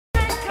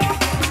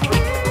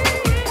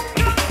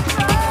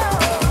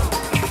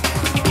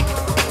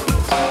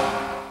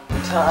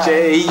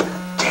Jay.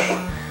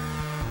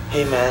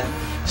 Hey man,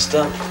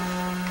 Stump.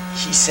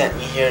 He sent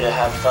me here to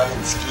have fun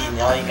and ski, and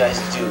all you guys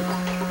do,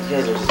 you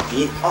guys are just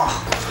beat. Oh,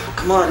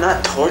 come on,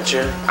 not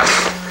torture.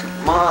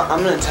 Ma,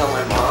 I'm gonna tell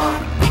my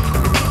mom.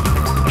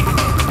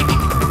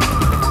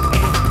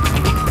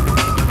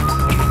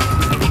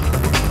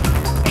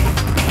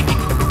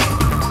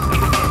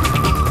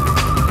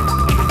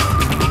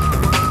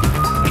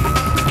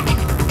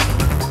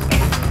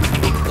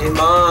 Hey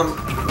mom,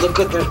 look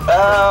at the,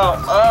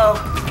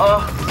 oh,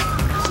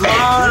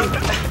 Mom!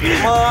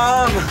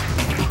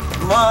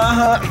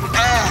 Mom!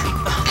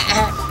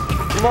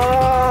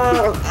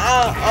 Mom!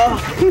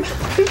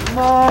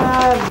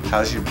 Mom!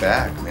 How's your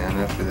back, man,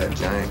 after that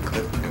giant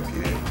clip jump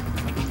you did?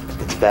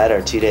 It's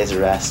better. 2 days of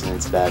rest and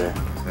it's better.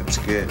 That's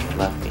good.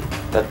 Lucky.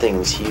 That thing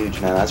was huge,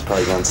 man. I was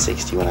probably going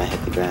 60 when I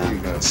hit the ground.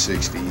 You're going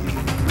 60.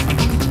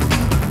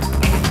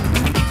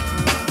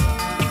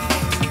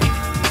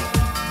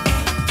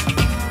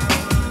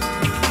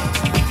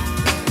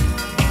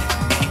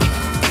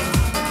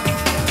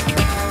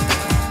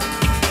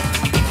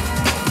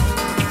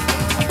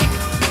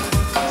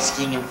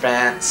 Skiing in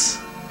France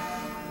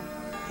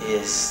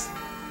is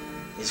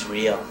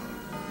real.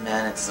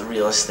 Man, it's the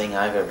realest thing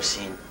I've ever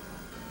seen.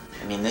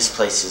 I mean, this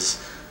place is,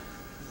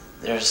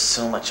 there's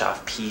so much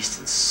off-piste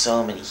and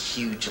so many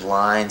huge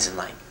lines, and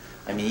like,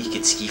 I mean, you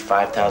could ski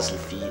 5,000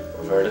 feet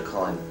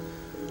vertical, and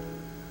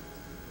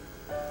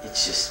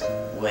it's just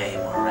way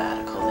more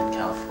radical than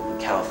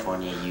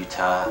California,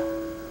 Utah.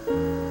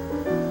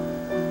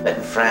 But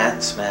in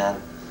France,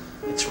 man,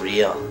 it's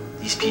real.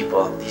 These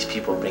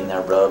people bring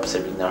their ropes,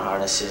 they bring their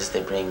harnesses,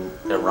 they bring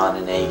their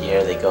randonnée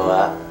gear, they go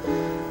up,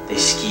 they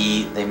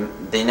ski,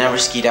 they never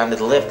ski down to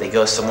the lift, they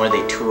go somewhere,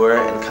 they tour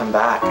and come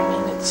back. I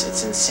mean,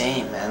 it's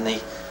insane, man.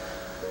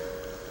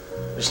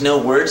 There's no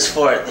words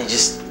for it,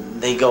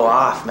 they go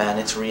off, man.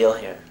 It's real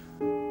here.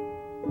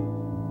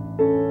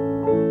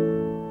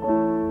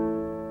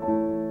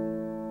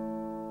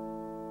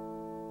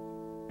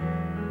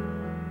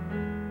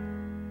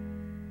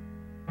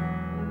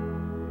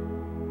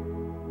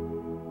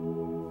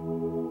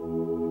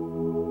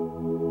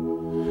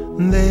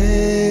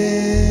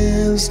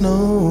 There's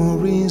no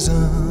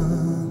reason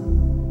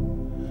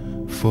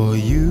for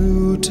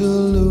you to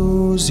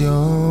lose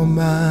your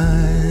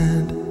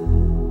mind,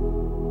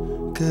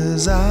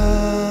 'cause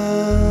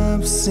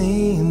I've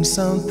seen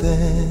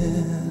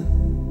something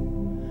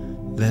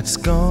that's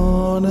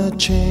gonna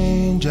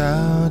change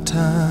our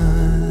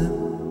time.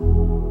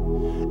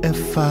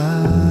 If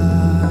I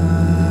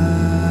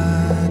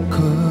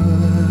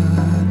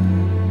could,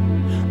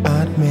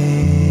 I'd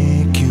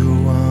make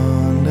you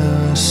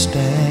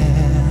understand.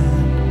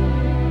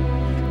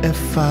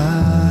 If I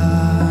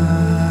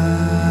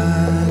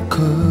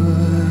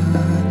could,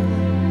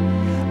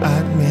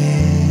 I'd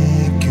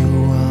make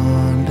you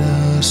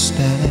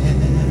understand.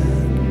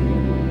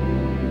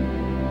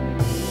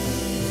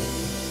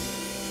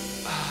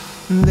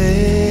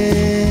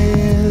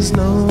 There's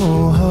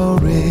no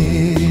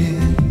hurry,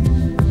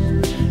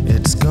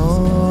 it's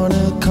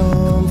gonna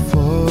come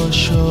for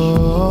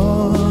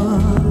sure,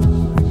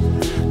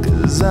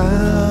 'cause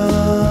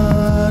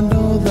I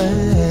know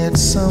that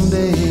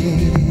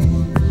someday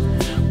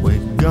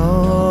we're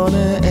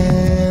gonna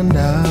end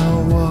our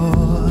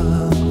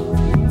war.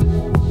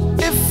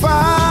 If I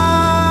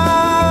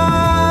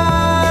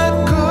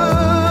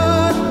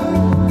could,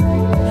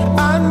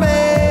 I'd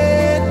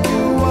make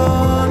you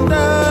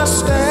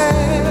understand.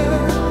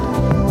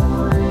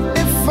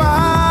 If I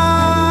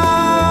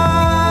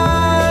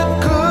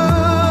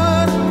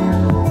could,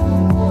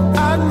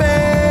 I'd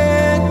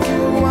make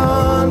you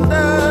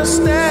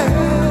understand.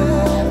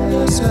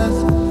 Yes, I'd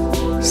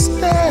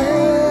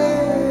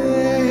stand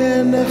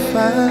if I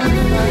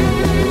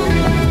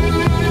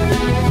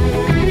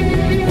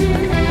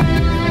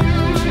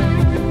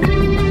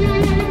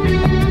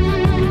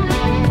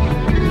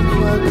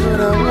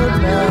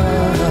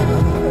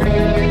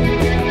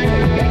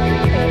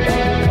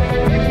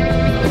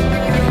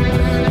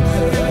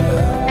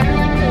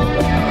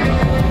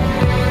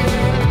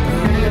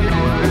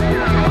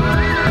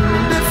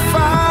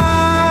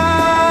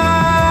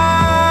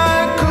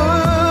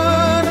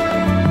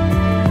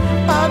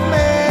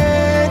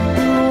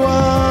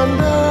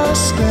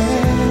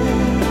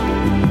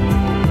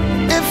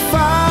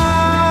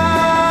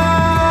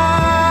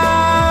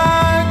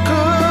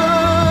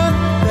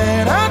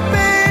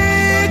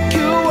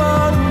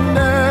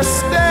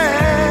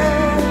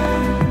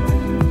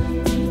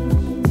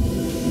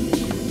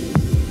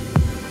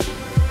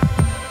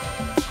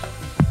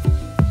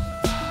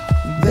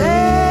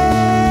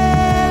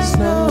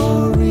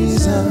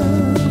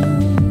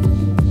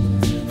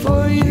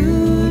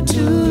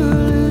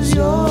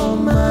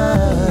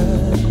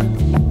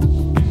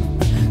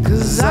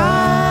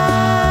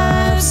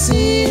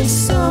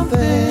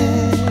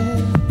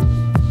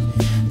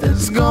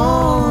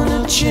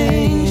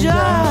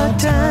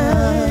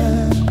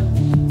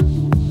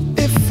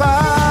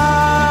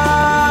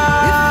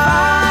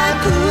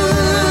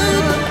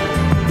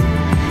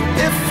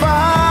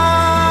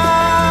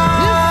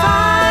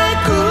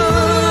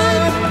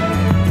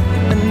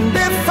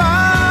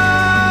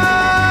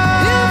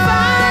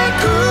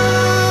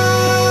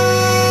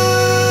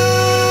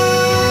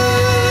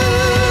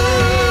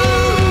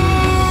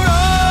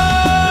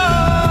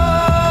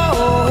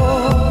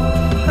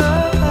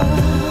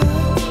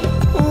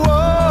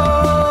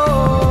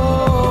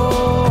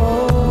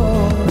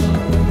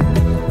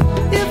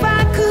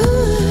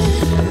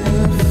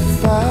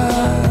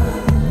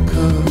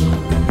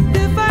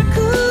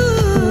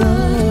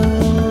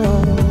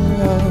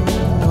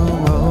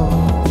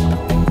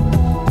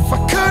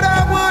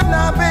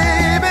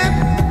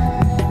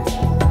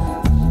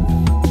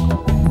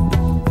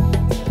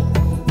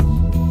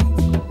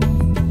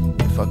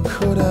I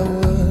could, I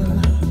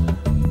would.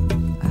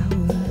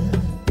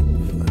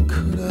 If I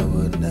could, I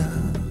would now.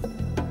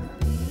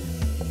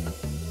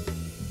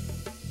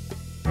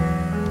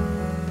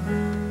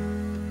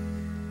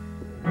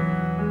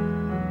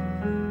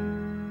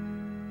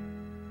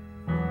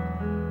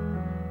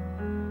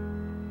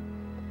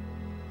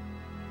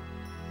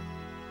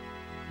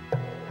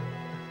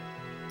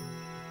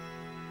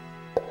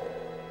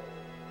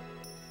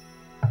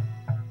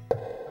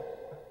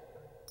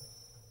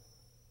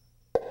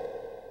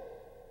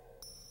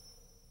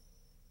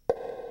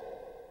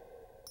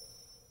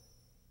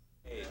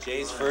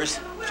 Jay's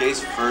first.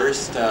 This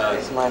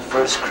is my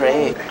first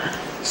crate.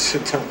 So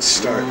don't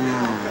start.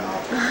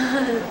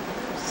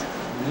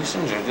 These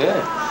things are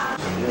good.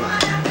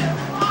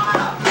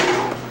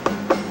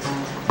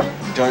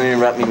 Don't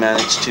interrupt me, man.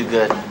 It's too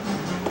good.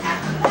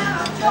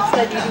 What's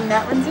that eating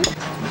that one, too?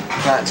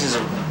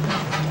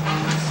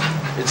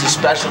 It's a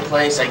special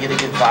place. I get a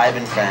good vibe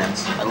in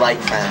France. I like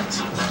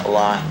France a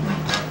lot.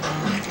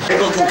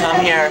 People can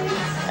come here,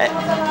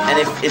 and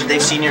if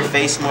they've seen your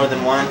face more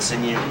than once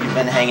and you've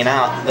been hanging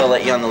out, they'll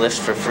let you on the lift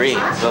for free.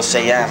 They'll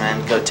say, "Yeah,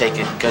 man, go take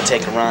a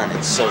run."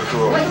 It's so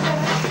cool.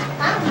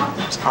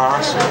 It's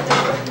awesome.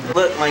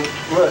 Look.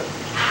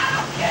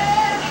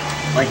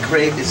 My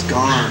crate is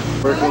gone.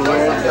 Working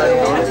here?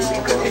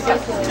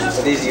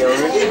 Are these the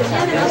owners?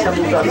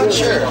 I'm not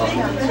sure.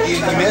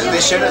 They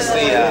showed us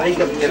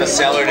in the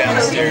cellar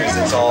downstairs.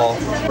 It's all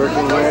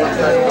working here.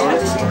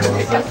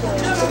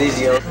 Are these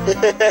the owners?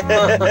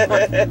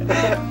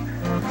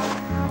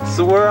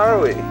 So where are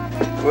we?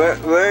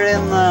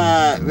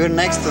 We're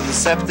next to the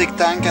septic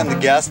tank and the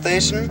gas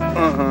station.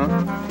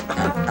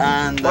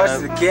 And What's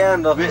the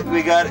candle?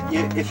 we got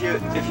if you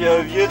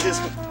view this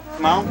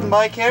mountain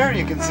bike here,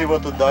 you can see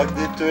what the dog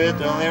did to it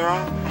earlier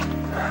on.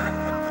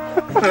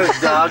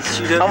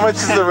 How much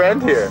is the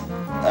rent here?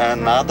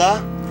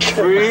 Nada.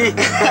 Free.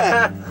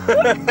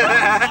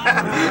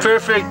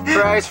 Perfect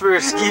price for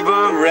a ski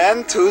bum.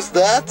 Rent, who's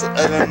that?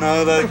 I don't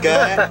know that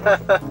guy.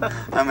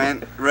 I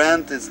mean,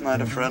 Rent is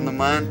not a friend of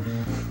mine.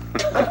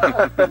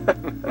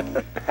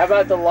 How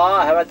about the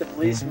law? How about the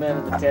policemen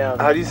in the town?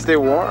 How do you stay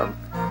warm?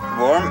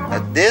 Warm.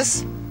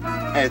 This,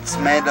 it's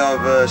made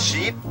of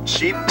sheep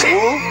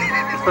wool.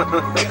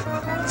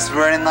 It's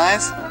very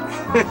nice.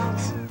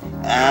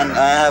 And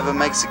I have a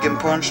Mexican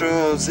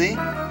poncho, see?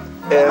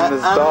 And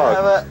this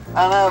dog. I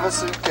have a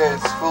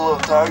suitcase full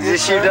of targets. Is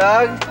this your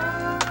dog?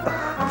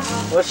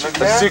 What's your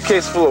A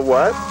suitcase full of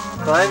what?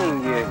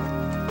 climbing gear?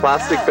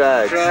 Plastic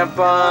bags.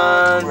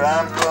 Crampons.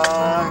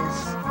 Crampons.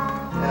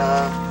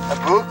 A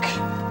book.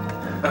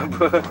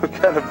 What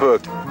kind of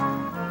book?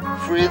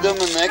 Freedom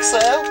in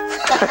Exile.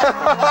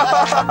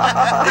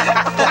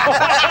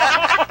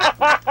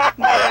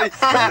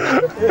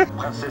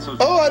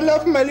 Oh, I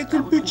love my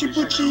little Poochie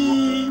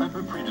Poochie.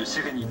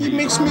 He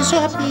makes me so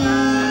happy.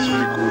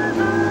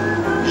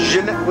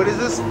 What is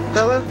this,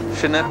 fella?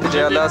 Genepi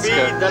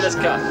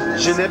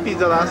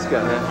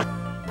d'Alaska.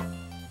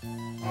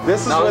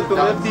 This is what the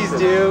lifties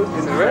do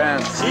in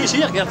France. He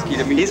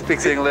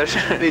speaks English.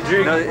 They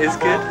drink. No, it's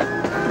good.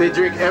 They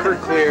drink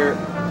Everclear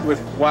with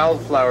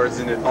wildflowers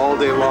in it all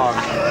day long,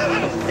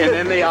 and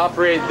then they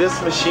operate this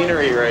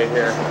machinery right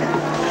here.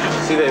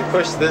 See, they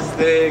push this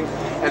thing,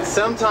 and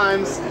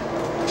sometimes,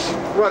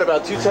 what,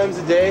 about 2 times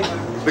a day,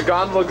 the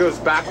gondola goes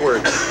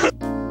backwards.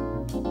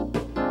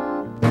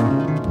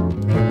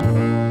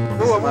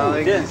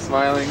 Smiling, he's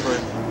smiling.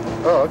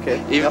 Oh,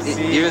 okay. Even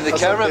the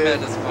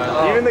cameraman is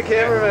smiling. Even the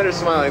cameramen are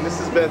smiling. This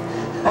has been.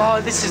 Oh,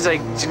 this is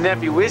like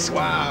Genepi whiskey.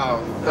 Wow.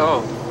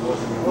 Oh.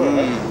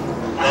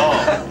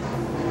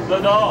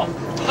 No.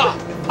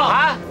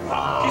 Ha?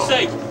 You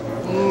say?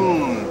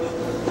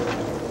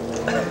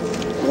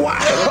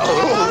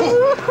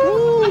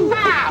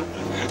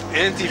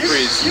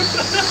 Antifreeze.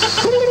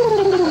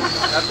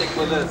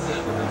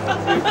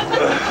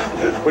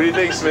 What do you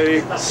think,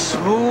 Smitty?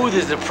 Smooth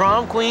as the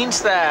prom queen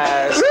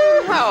stash.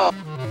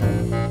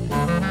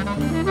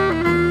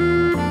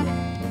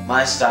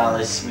 My style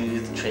is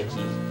smooth,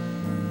 tricky.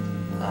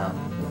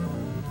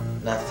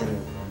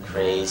 Nothing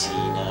crazy,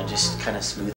 just kind of smooth.